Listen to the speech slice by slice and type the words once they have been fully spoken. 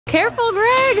Careful,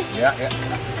 Greg! Yeah, yeah.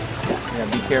 Yeah,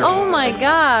 be careful. Oh my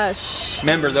gosh.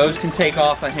 Remember, those can take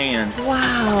off a hand.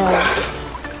 Wow.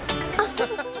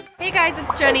 Hey guys,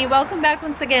 it's Jenny. Welcome back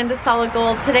once again to Solid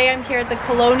Gold. Today I'm here at the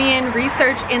Colonian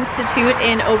Research Institute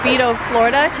in Oviedo,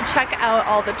 Florida to check out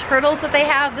all the turtles that they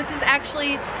have. This is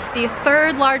actually the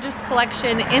third largest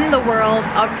collection in the world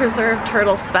of preserved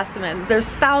turtle specimens. There's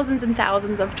thousands and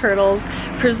thousands of turtles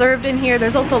preserved in here.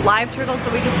 There's also live turtles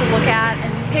that we get to look at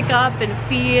and pick up and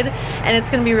feed, and it's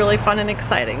gonna be really fun and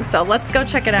exciting. So let's go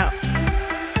check it out.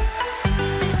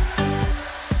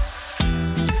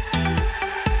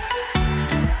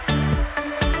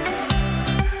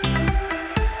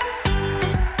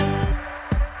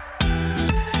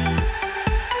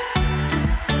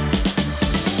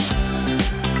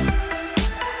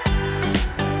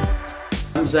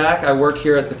 I'm Zach. I work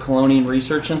here at the Colonian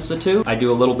Research Institute. I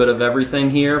do a little bit of everything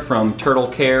here, from turtle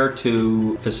care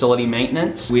to facility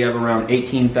maintenance. We have around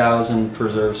 18,000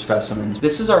 preserved specimens.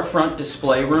 This is our front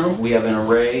display room. We have an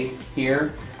array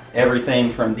here.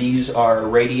 Everything from these are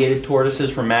radiated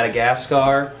tortoises from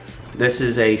Madagascar. This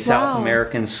is a South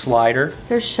American slider.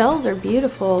 Their shells are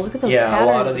beautiful. Look at those patterns. Yeah, a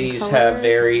lot of these have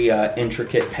very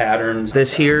intricate patterns.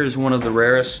 This here is one of the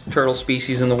rarest turtle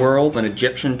species in the world, an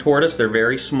Egyptian tortoise. They're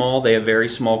very small. They have very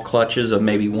small clutches of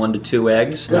maybe 1 to 2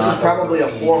 eggs. This is probably a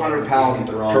 400-pound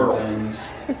turtle.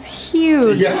 It's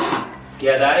huge. Yeah.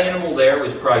 Yeah, that animal there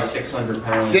was probably 600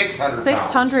 pounds. 600 pounds.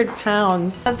 600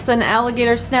 pounds. That's an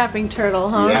alligator snapping turtle,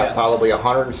 huh? Yeah, probably a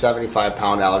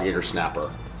 175-pound alligator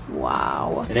snapper.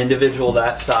 Wow. An individual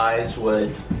that size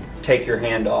would take your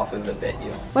hand off if it bit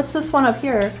you. What's this one up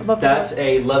here? Above That's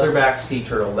a leatherback sea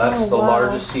turtle. That's the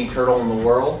largest sea turtle in the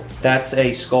world. That's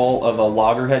a skull of a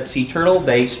loggerhead sea turtle.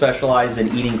 They specialize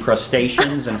in eating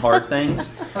crustaceans and hard things.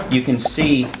 You can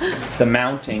see the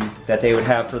mounting that they would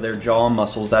have for their jaw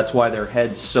muscles. That's why their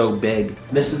head's so big.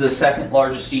 This is the second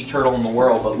largest sea turtle in the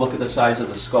world, but look at the size of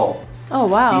the skull. Oh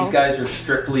wow. These guys are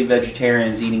strictly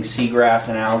vegetarians, eating seagrass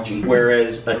and algae,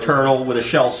 whereas a turtle with a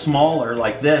shell smaller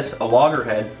like this, a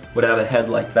loggerhead, would have a head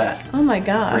like that. Oh my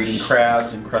gosh. For eating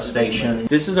crabs and crustaceans.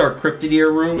 This is our cryptideer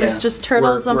room. There's just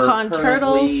turtles upon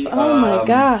turtles. Oh my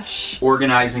gosh.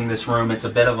 Organizing this room, it's a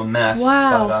bit of a mess.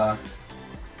 Wow. But,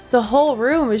 the whole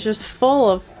room is just full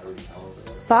of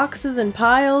boxes and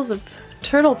piles of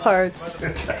turtle parts.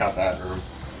 Check out that room.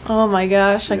 Oh my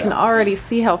gosh, I can already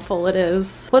see how full it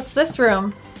is. What's this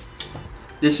room?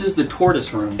 this is the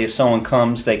tortoise room. If someone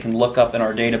comes, they can look up in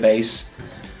our database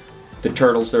the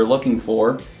turtles they're looking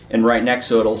for, and right next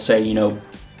to it it'll say, you know,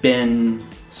 bin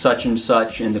such and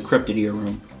such in the cryptideer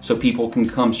room. So people can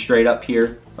come straight up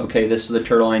here, okay, this is the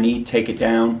turtle I need, take it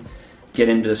down, get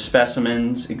into the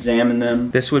specimens, examine them.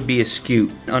 This would be a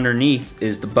scute. Underneath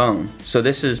is the bone. So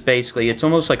this is basically, it's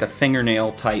almost like a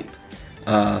fingernail type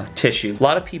tissue. A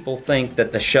lot of people think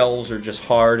that the shells are just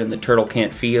hard and the turtle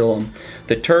can't feel them.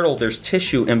 The turtle, there's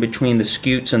tissue in between the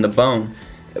scutes and the bone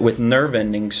with nerve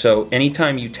endings, so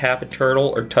anytime you tap a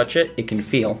turtle or touch it, it can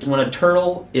feel. When a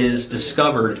turtle is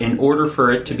discovered, in order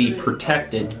for it to be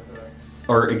protected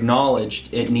or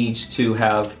acknowledged, it needs to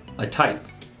have a type.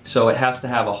 So it has to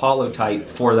have a holotype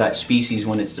for that species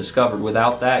when it's discovered.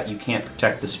 Without that, you can't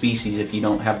protect the species if you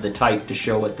don't have the type to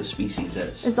show what the species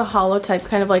is. Is a holotype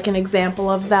kind of like an example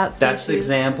of that species? That's the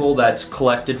example that's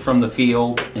collected from the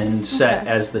field and set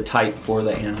as the type for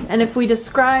the animal. And if we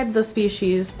describe the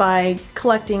species by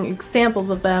collecting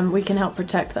examples of them, we can help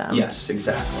protect them. Yes,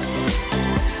 exactly.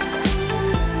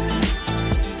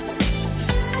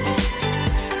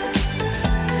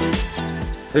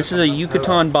 This is a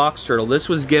Yucatan box turtle. This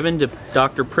was given to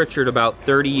Dr. Pritchard about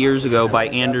 30 years ago by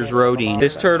Anders Rodin.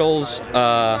 This turtle's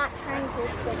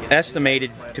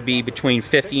estimated to be between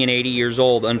 50 and 80 years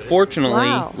old.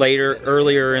 Unfortunately,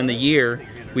 earlier in the year,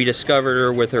 we discovered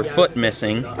her with her foot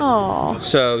missing. Aww.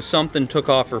 So something took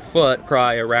off her foot,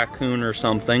 probably a raccoon or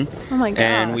something. Oh my gosh.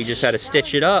 And we just had to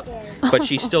stitch it up. But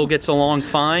she still gets along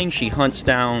fine. She hunts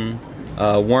down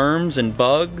worms and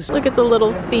bugs. Look at the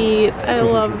little feet. I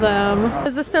love them.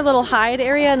 Is this their little hide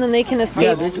area and then they can escape?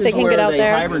 Yeah, this is they can where get out they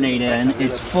there? hibernate in.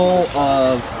 It's full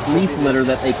of leaf litter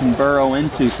that they can burrow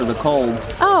into for the cold.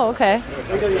 Oh, okay.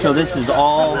 So this is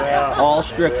all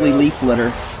strictly leaf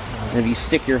litter. And if you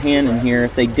stick your hand in here,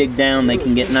 if they dig down, they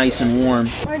can get nice and warm.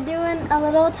 We're doing a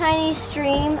little tiny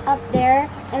stream up there,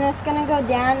 and it's gonna go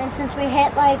down. And since we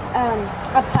hit like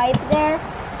a pipe there,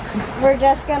 we're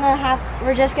just gonna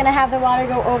have the water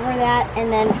go over that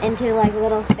and then into like a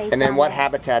little space. And then what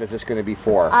habitat is this going to be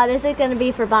for? This is gonna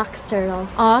be for box turtles.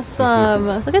 Awesome.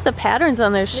 Look at the patterns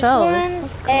on their shells.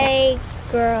 This one's a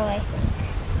girl, I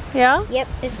think. Yeah? Yep,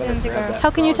 this one's a girl. How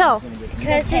can you tell?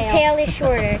 Because the tail is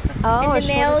shorter. Oh, and the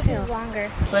males tail. is longer.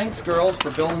 Thanks, girls, for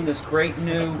building this great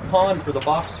new pond for the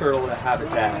box turtle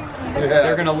habitat.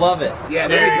 They're gonna love it. Yeah,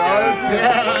 there he goes.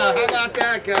 Yeah, how about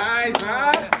that, guys?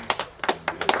 Huh?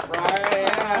 Right,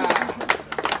 yeah.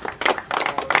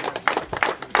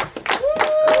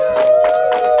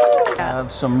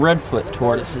 Have some redfoot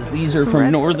tortoises. These are from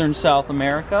northern South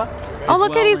America. Oh,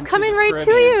 look at he's coming right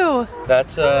to you.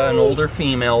 That's an older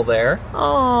female there.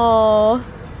 Oh.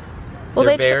 Well,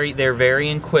 They're very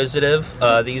inquisitive.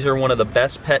 These are one of the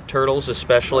best pet turtles,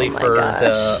 especially for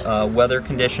the weather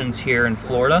conditions here in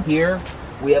Florida. Here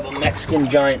we have a Mexican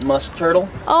giant musk turtle.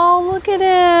 Oh, look at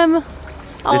him.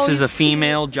 This is a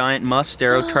female giant musk,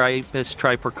 Stereotypus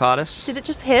triporcatus. Did it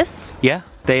just hiss? Yeah.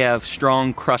 They have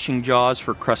strong crushing jaws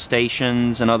for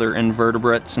crustaceans and other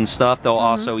invertebrates and stuff. They'll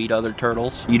also eat other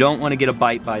turtles. You don't want to get a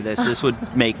bite by this. This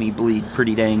would make me bleed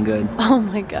pretty dang good. Oh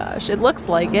my gosh, it looks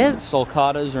like it.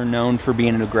 Sulcatas are known for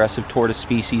being an aggressive tortoise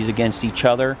species against each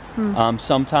other.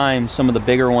 Sometimes some of the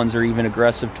bigger ones are even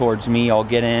aggressive towards me. I'll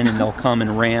get in and they'll come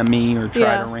and ram me or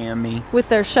try to ram me. With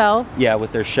their shell? Yeah,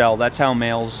 with their shell. That's how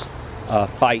males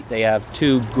fight. They have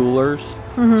two goulers,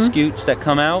 scutes that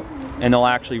come out, and they'll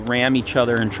actually ram each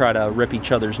other and try to rip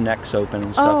each other's necks open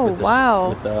and stuff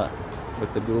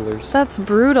with the goulers. That's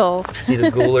brutal. See the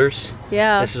goulers?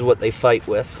 Yeah. This is what they fight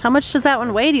with. How much does that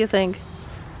one weigh, do you think?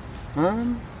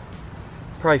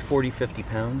 Probably 40, 50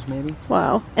 pounds maybe.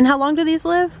 Wow. And how long do these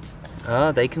live?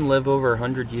 They can live over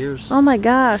 100 years. Oh my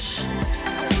gosh.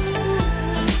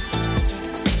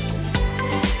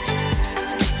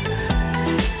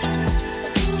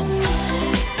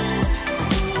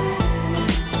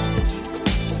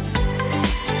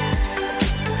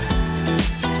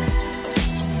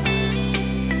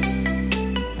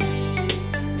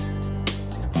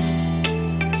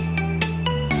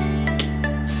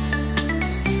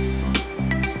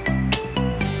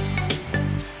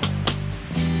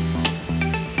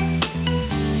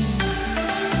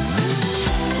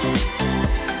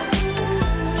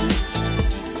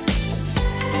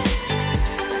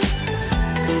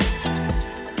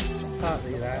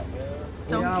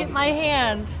 Don't get my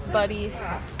hand, buddy.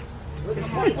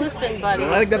 Listen, buddy. I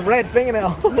like that red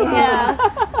fingernail. Yeah.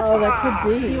 Oh, that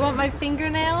could be. You want my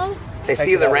fingernails? They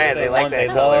see the red, they like that They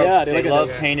color. love, They love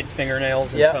painted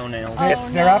fingernails and toenails.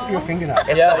 They're after your fingernails.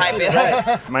 It's the high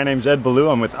business. My name's Ed Ballou.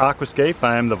 I'm with Aquascape.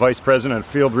 I am the Vice President of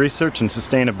Field Research and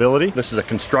Sustainability. This is a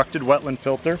constructed wetland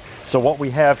filter. So what we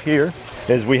have here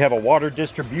is we have a water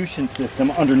distribution system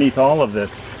underneath all of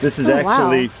this. This is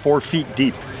actually 4 feet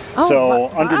deep. So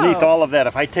underneath all of that,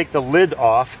 if I take the lid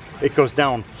off, it goes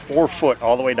down 4 foot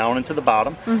all the way down into the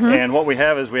bottom. And what we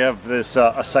have is we have this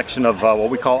a section of what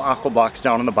we call aqua blocks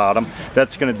down in the bottom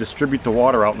that's going to distribute the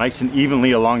water out nice and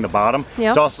evenly along the bottom.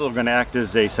 It's also going to act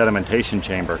as a sedimentation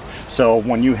chamber. So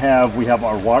when we have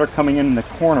our water coming in the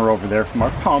corner over there from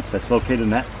our pump that's located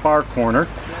in that far corner.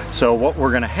 So what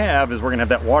we're going to have is we're going to have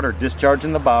that water discharge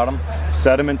in the bottom.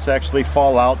 Sediments actually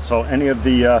fall out, so any of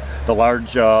the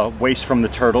large waste from the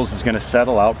turtles is going to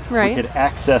settle out. We could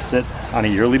access it on a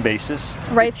yearly basis.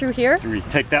 Right through here? We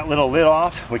take that little lid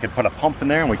off, we could put a pump in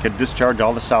there and we could discharge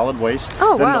all the solid waste.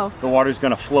 Oh, then wow. The water is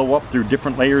going to flow up through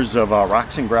different layers of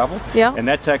rocks and gravel. And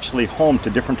that's actually home to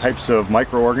different types of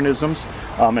microorganisms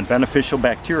and beneficial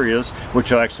bacteria,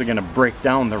 which are actually going to break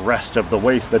down the rest of the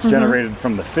waste that's generated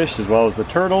from the fish as well as the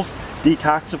turtles,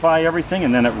 detoxify everything,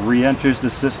 and then it re-enters the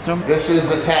system. This is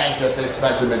the tank that they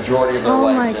spent the majority of their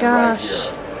lives in right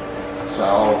here.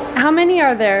 So how many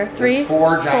are there? 3? There's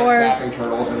 4 giant snapping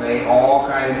turtles, and they all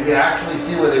kind of, you can actually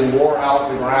see where they wore out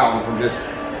the ground from just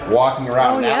walking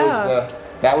around.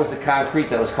 That was the concrete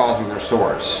that was causing their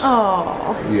sores.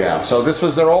 Oh. Yeah, so this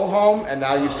was their old home, and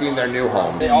now you've seen their new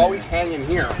home. They always hang in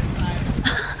here.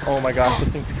 Oh my gosh, this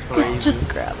thing's crazy. Just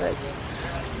grab it.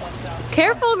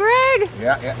 Careful, Greg!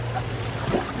 Yeah.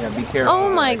 Yeah, be careful. Oh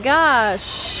my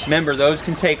gosh. Remember, those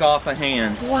can take off a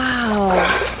hand. Wow.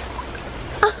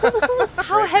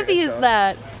 How heavy is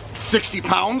that? 60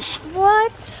 pounds.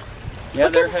 What? Yeah,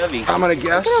 they're heavy. I'm gonna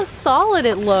guess. Look at how solid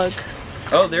it looks.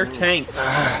 Oh, they're tanks.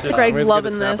 Greg's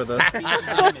loving this.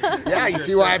 Yeah, you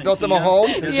see why I built them a home?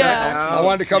 Yeah. I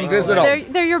wanted to come visit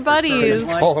them. They're your buddies.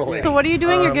 Totally. So what are you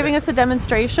doing? You're giving us a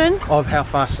demonstration? Of how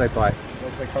fast they bite.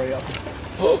 Looks like hurry up.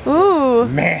 Ooh.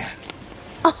 Man.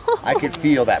 I could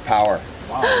feel that power.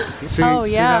 Wow. Oh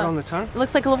See yeah. that on the tongue? It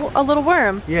looks like a little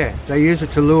worm. Yeah, they use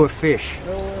it to lure fish.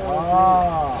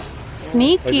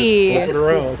 Sneaky.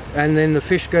 And then the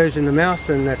fish goes in the mouth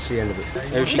and that's the end of it.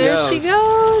 There she There goes. she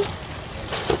goes.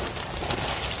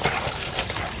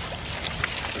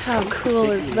 How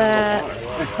cool is that?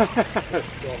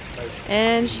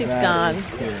 And she's gone.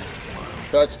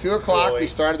 So it's 2 o'clock. We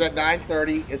started at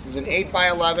 9:30. This is an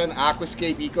 8x11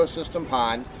 aquascape ecosystem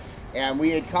pond. And we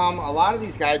had come, a lot of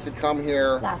these guys had come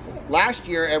here last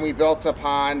year, and we built a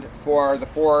pond for the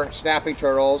 4 snapping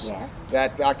turtles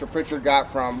that Dr. Pritchard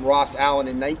got from Ross Allen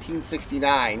in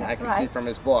 1969. I can see from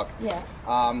his book.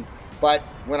 But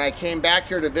when I came back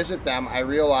here to visit them, I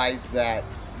realized that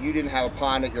you didn't have a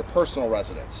pond at your personal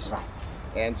residence.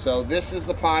 And so this is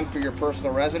the pond for your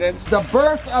personal residence. The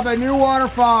birth of a new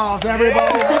waterfalls,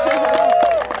 everybody!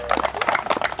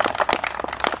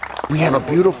 We have a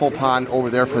beautiful pond over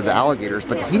there for the alligators,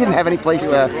 but he didn't have any place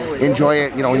to enjoy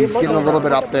it. You know, he's getting a little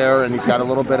bit up there, and he's got a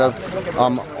little bit of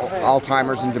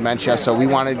Alzheimer's and dementia, so we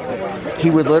wanted, he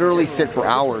would literally sit for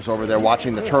hours over there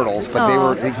watching the turtles,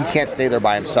 but he can't stay there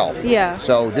by himself.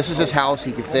 So this is his house.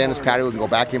 He can stay on his patio. We can go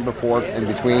back in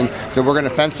between. So we're going to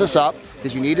fence this up,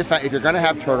 because you need to, if you're going to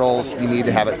have turtles, you need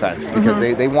to have it fenced, because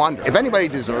they wander. If anybody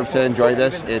deserves to enjoy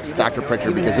this, it's Dr.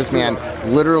 Pritchard, because this man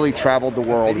literally traveled the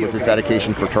world with his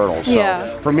dedication for turtles.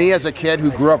 So for me as a kid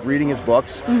who grew up reading his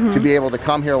books, to be able to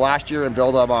come here last year and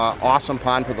build an awesome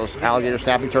pond for those alligator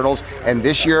snapping turtles, and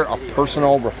this year a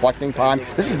personal reflecting pond.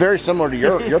 This is very similar to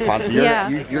your pond, so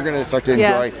you're going to start to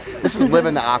enjoy. This is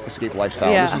living the aquascape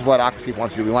lifestyle. This is what Aquascape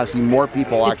wants to do. We want to see more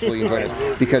people actually enjoy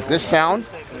this, because this sound,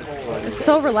 it's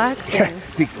so relaxing.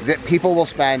 People will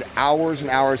spend hours and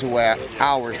hours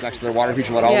next to their water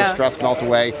feature, let all the stress melt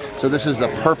away. So this is the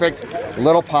perfect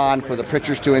little pond for the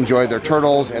Pritchards to enjoy their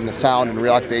turtles and the sound and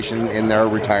relaxation in their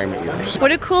retirement years.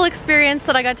 What a cool experience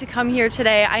that I got to come here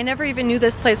today. I never even knew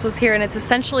this place was here, and it's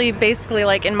essentially basically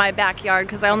like in my backyard,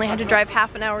 because I only had to drive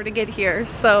half an hour to get here.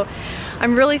 So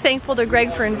I'm really thankful to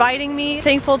Greg for inviting me,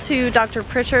 thankful to Dr.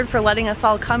 Pritchard for letting us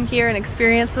all come here and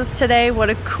experience this today. What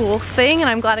a cool thing, and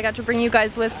I'm glad I got to bring you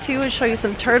guys with too and show you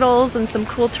some turtles and some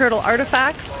cool turtle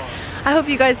artifacts. I hope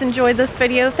you guys enjoyed this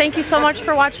video. Thank you so much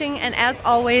for watching, and as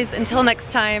always, until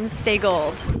next time, stay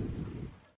gold.